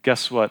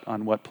 guess what?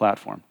 On what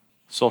platform?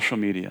 Social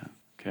media,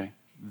 okay?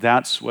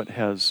 That's what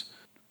has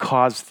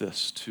caused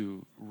this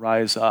to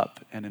rise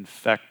up and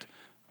infect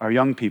our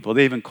young people.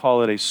 They even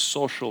call it a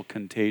social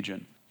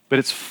contagion. But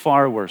it's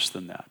far worse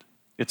than that.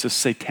 It's a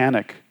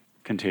satanic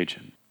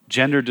contagion.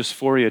 Gender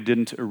dysphoria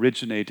didn't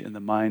originate in the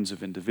minds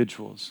of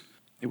individuals.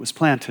 It was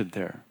planted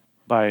there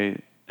by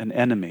an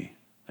enemy.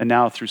 And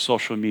now through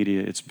social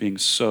media, it's being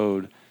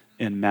sowed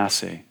in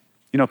masse.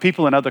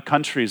 People in other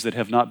countries that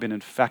have not been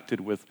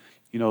infected with,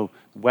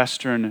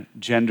 Western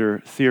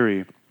gender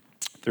theory,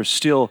 they're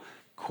still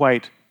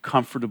quite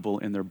comfortable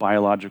in their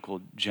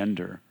biological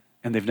gender,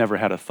 and they've never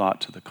had a thought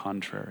to the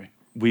contrary.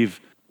 We've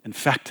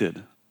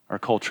infected our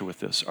culture with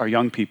this, our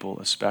young people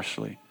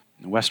especially.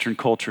 Western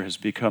culture has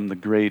become the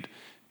great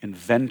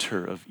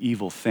inventor of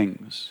evil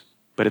things,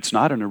 but it's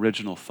not an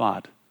original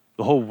thought.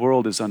 The whole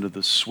world is under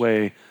the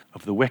sway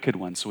of the wicked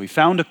one. So he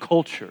found a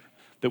culture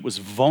that was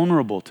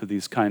vulnerable to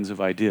these kinds of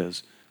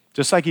ideas,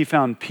 just like he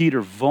found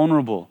Peter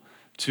vulnerable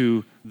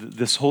to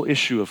this whole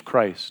issue of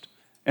Christ,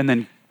 and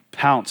then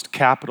pounced,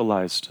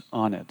 capitalized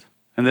on it.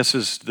 And this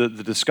is the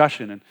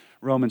discussion in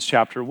Romans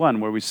chapter 1,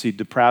 where we see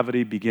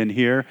depravity begin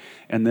here,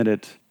 and then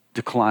it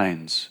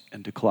declines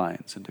and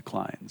declines and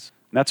declines.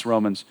 And that's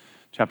Romans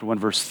chapter 1,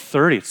 verse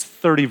 30. It's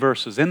 30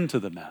 verses into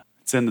the mess.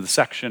 It's into the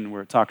section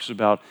where it talks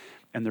about,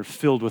 and they're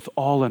filled with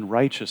all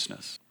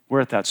unrighteousness.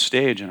 We're at that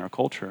stage in our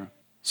culture.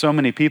 So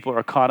many people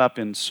are caught up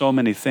in so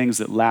many things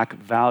that lack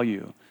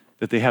value,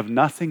 that they have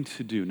nothing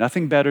to do,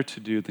 nothing better to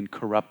do than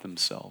corrupt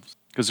themselves,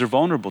 because they're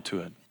vulnerable to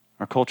it.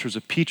 Our culture is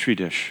a petri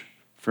dish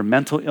for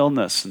mental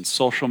illness and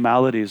social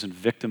maladies and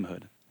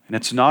victimhood. And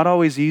it's not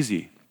always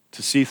easy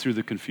to see through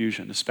the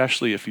confusion,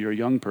 especially if you're a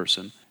young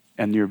person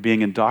and you're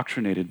being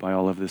indoctrinated by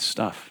all of this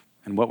stuff.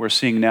 And what we're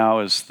seeing now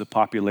is the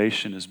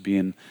population is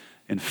being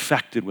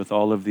infected with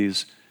all of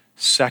these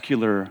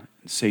secular,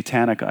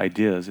 satanic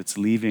ideas. It's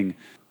leaving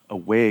a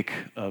wake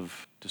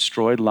of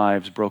destroyed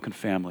lives, broken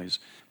families,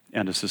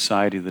 and a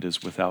society that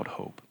is without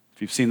hope.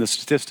 If you've seen the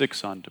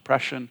statistics on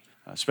depression,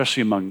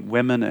 especially among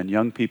women and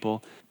young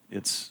people,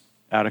 it's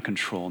out of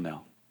control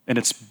now. And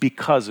it's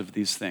because of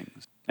these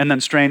things. And then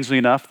strangely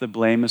enough, the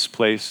blame is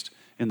placed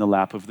in the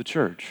lap of the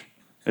church.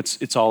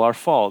 It's all our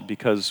fault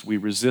because we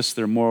resist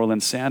their moral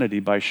insanity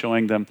by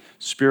showing them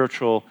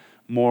spiritual,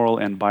 moral,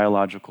 and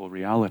biological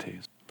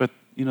realities. But,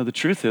 the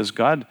truth is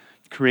God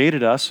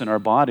created us and our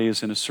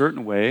bodies in a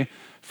certain way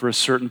for a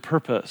certain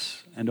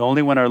purpose. And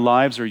only when our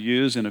lives are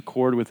used in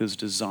accord with his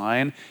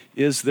design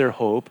is there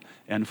hope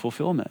and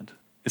fulfillment.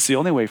 It's the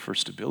only way for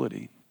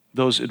stability.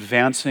 Those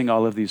advancing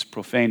all of these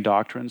profane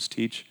doctrines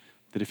teach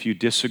that if you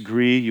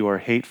disagree, you are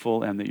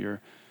hateful and that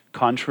your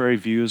contrary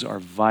views are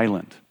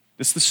violent.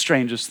 It's the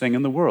strangest thing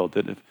in the world,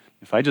 that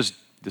if I just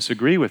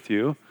disagree with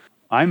you,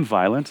 I'm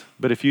violent,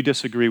 but if you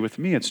disagree with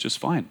me, it's just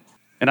fine.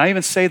 And I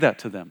even say that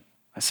to them.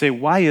 I say,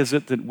 why is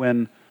it that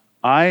when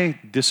I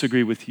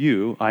disagree with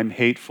you, I'm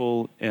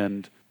hateful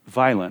and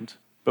violent,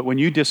 but when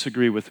you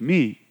disagree with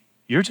me,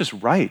 you're just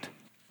right?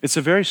 It's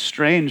a very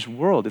strange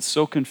world. It's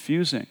so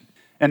confusing.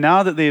 And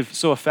now that they've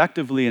so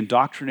effectively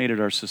indoctrinated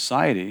our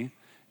society,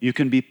 you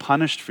can be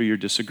punished for your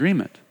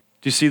disagreement.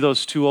 Do you see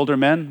those two older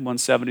men,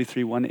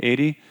 173,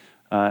 180,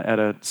 at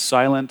a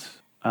silent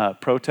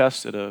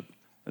protest,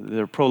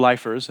 they're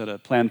pro-lifers at a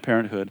Planned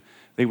Parenthood?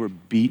 They were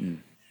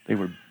beaten. They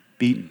were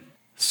beaten.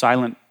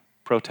 Silent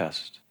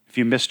protest. If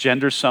you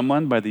misgender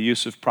someone by the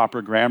use of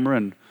proper grammar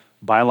and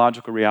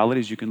biological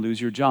realities, you can lose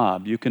your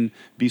job. You can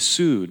be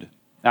sued.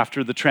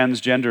 After the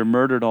transgender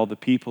murdered all the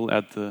people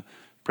at the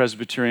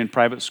Presbyterian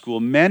private school,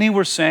 many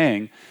were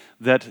saying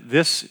that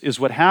this is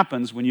what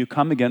happens when you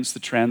come against the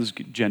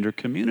transgender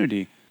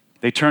community.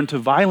 They turn to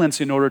violence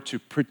in order to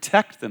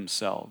protect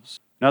themselves.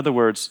 In other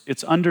words,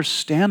 it's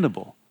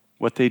understandable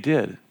what they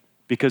did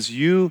because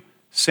you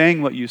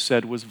saying what you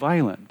said was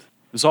violent.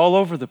 It was all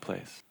over the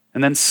place.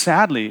 And then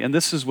sadly, and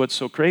this is what's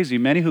so crazy,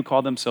 many who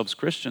call themselves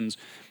Christians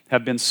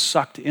have been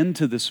sucked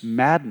into this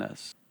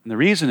madness. And the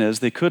reason is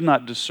they could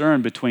not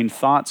discern between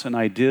thoughts and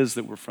ideas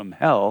that were from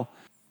hell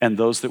and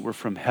those that were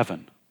from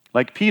heaven.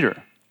 Like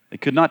Peter, they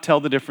could not tell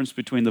the difference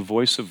between the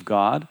voice of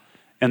God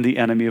and the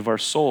enemy of our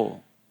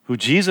soul, who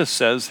Jesus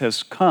says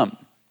has come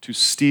to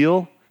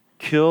steal,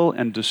 kill,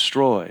 and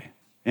destroy.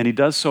 And he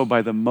does so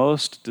by the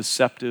most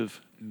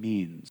deceptive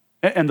means.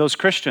 And those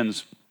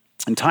Christians,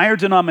 entire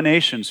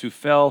denominations who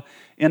fell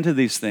into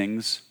these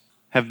things,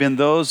 have been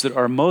those that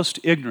are most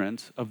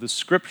ignorant of the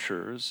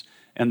scriptures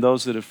and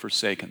those that have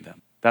forsaken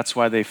them. That's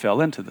why they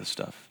fell into this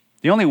stuff.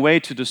 The only way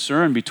to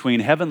discern between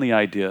heavenly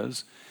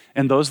ideas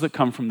and those that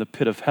come from the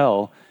pit of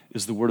hell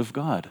is the Word of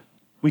God.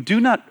 We do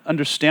not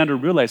understand or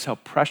realize how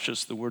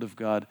precious the Word of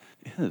God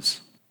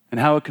is and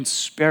how it can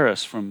spare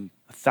us from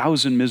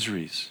 1,000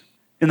 miseries.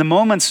 In the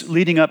moments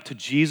leading up to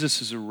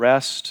Jesus'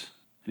 arrest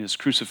and his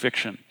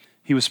crucifixion,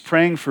 he was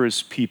praying for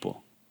his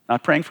people.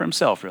 Not praying for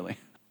himself, really,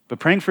 but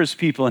praying for his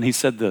people, and he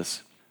said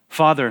this,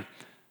 Father,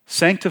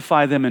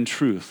 sanctify them in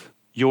truth.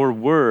 Your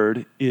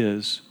word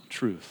is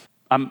truth.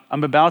 I'm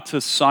about to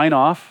sign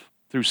off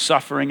through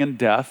suffering and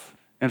death,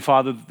 and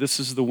Father, this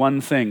is the one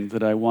thing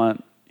that I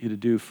want you to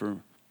do for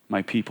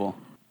my people.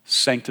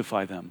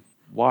 Sanctify them.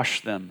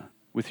 Wash them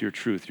with your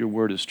truth. Your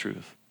word is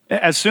truth.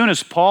 As soon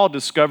as Paul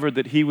discovered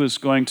that he was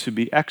going to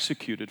be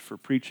executed for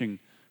preaching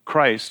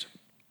Christ,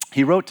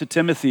 he wrote to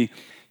Timothy,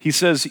 he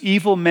says,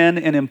 evil men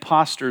and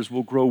impostors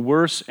will grow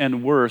worse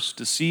and worse,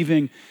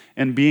 deceiving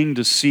and being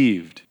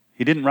deceived.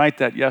 He didn't write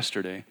that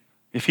yesterday.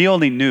 If he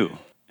only knew.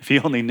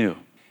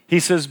 He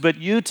says, but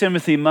you,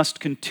 Timothy, must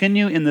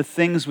continue in the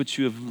things which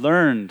you have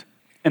learned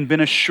and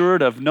been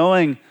assured of,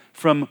 knowing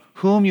from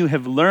whom you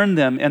have learned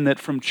them, and that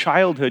from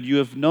childhood you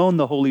have known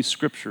the Holy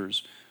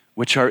Scriptures,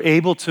 which are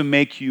able to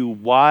make you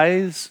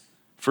wise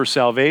for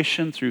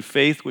salvation through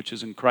faith which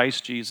is in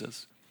Christ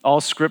Jesus.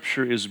 All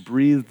Scripture is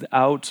breathed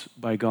out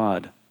by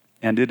God,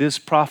 and it is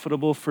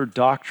profitable for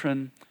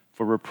doctrine,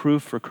 for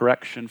reproof, for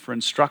correction, for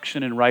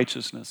instruction in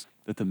righteousness,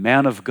 that the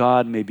man of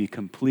God may be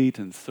complete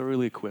and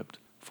thoroughly equipped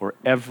for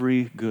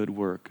every good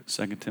work.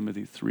 2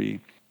 Timothy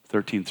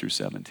 3:13 through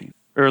 17.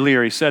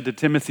 Earlier he said to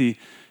Timothy,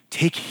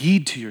 take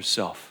heed to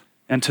yourself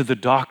and to the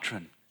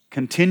doctrine.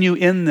 Continue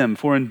in them,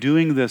 for in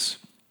doing this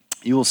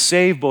you will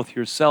save both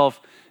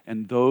yourself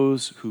and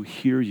those who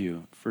hear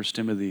you. 1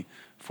 Timothy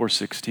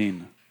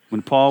 4:16.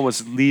 When Paul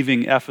was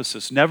leaving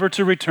Ephesus, never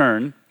to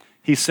return,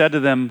 he said to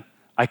them,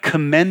 I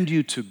commend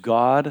you to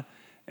God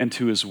and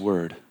to his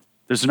word.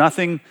 There's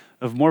nothing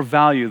of more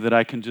value that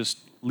I can just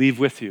leave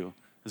with you,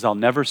 as I'll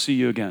never see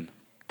you again.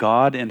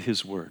 God and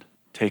his word.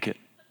 Take it,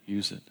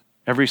 use it.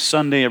 Every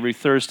Sunday, every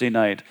Thursday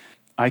night,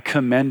 I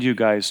commend you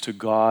guys to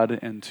God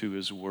and to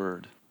his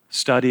word.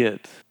 Study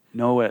it,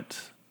 know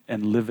it,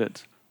 and live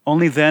it.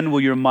 Only then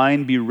will your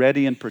mind be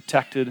ready and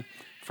protected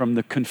from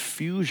the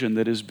confusion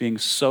that is being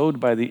sowed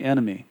by the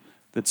enemy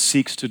that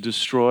seeks to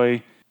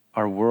destroy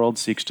our world,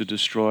 seeks to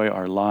destroy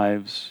our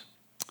lives.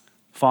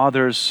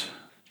 Fathers,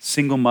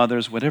 single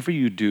mothers, whatever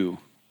you do,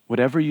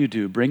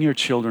 bring your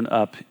children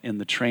up in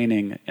the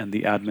training and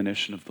the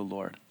admonition of the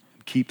Lord.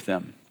 Keep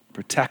them,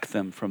 protect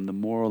them from the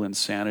moral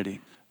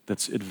insanity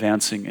that's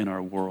advancing in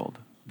our world.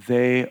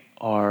 They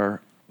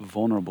are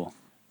vulnerable,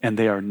 and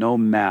they are no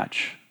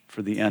match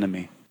for the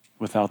enemy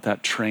without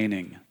that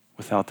training,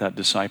 without that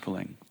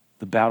discipling.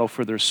 The battle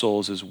for their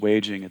souls is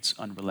waging, it's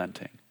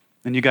unrelenting.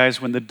 And you guys,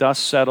 when the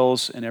dust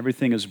settles and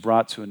everything is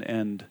brought to an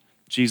end,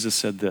 Jesus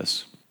said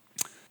this,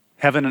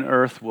 heaven and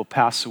earth will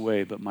pass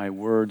away, but my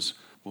words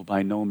will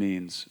by no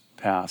means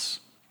pass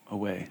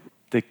away.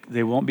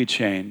 They won't be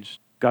changed.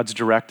 God's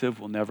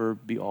directive will never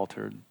be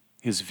altered.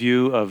 His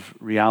view of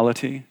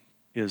reality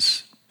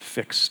is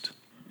fixed.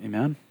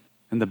 Amen?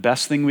 And the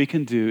best thing we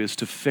can do is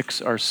to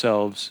fix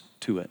ourselves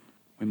to it.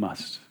 We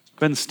must.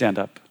 Go ahead and stand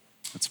up.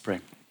 Let's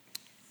pray.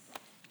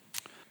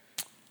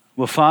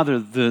 Well, Father,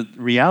 the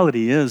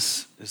reality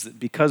is that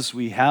because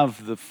we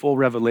have the full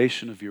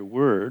revelation of your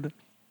word,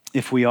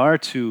 if we are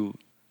to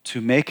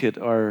make it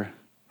our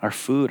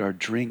food, our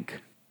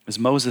drink, as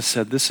Moses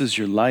said, this is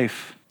your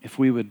life. If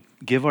we would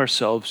give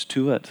ourselves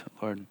to it,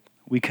 Lord,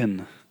 we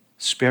can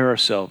spare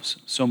ourselves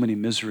so many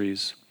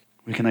miseries.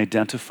 We can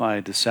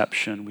identify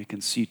deception. We can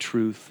see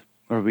truth.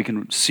 Or we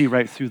can see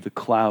right through the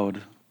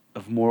cloud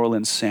of moral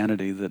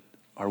insanity that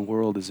our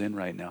world is in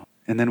right now.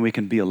 And then we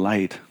can be a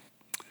light.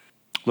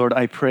 Lord,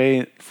 I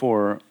pray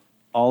for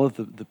all of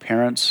the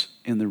parents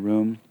in the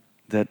room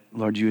that,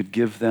 Lord, you would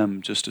give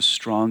them just a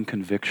strong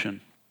conviction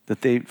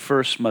that they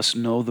first must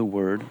know the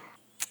word,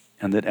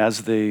 and that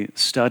as they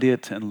study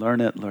it and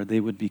learn it, Lord, they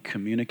would be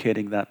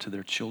communicating that to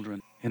their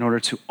children in order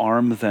to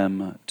arm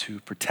them, to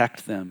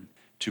protect them,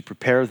 to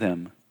prepare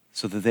them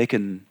so that they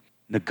can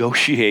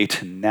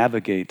negotiate and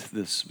navigate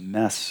this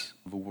mess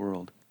of a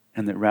world.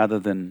 And that rather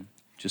than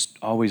just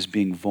always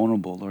being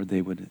vulnerable, Lord,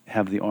 they would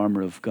have the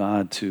armor of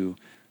God to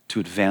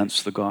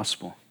advance the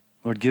gospel.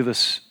 Lord, give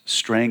us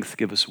strength,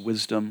 give us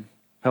wisdom.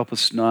 Help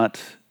us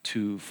not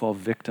to fall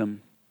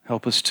victim.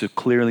 Help us to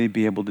clearly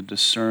be able to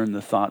discern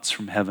the thoughts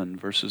from heaven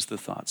versus the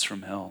thoughts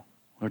from hell.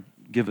 Lord,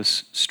 give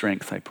us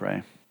strength, I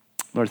pray.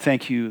 Lord,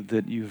 thank you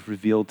that you've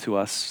revealed to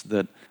us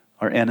that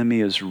our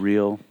enemy is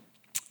real,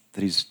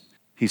 that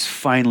he's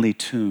finely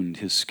tuned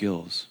his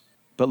skills.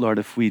 But Lord,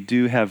 if we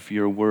do have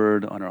your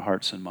word on our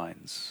hearts and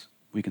minds,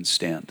 we can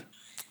stand.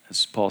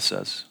 As Paul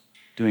says,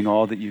 doing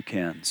all that you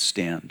can,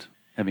 stand,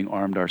 having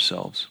armed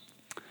ourselves.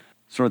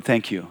 So Lord,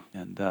 thank you,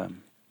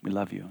 and we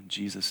love you. In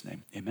Jesus'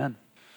 name, amen.